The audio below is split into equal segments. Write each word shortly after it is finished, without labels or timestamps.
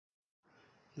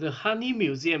The Honey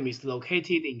Museum is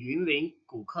located in Yunlin,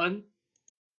 Gukeng.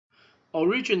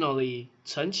 Originally,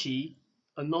 Chen Qi,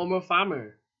 a normal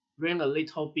farmer, ran a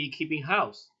little beekeeping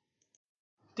house.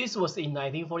 This was in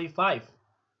 1945,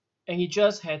 and he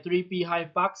just had 3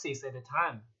 beehive boxes at the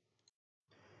time.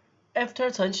 After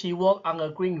Chen Qi worked on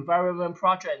a green environment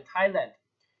project in Thailand,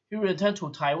 he returned to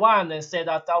Taiwan and set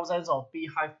up thousands of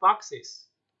beehive boxes.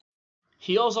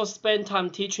 He also spent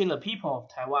time teaching the people of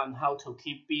Taiwan how to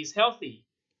keep bees healthy.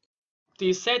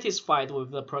 Dissatisfied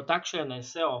with the production and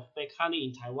sale of fake honey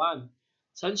in Taiwan,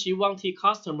 Chen Qi wanted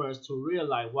customers to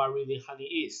realize what really honey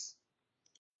is.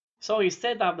 So he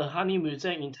set up the Honey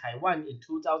Museum in Taiwan in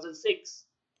 2006.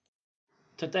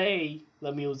 Today,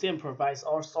 the museum provides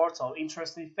all sorts of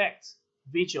interesting facts,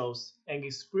 visuals, and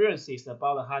experiences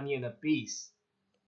about the honey and the bees.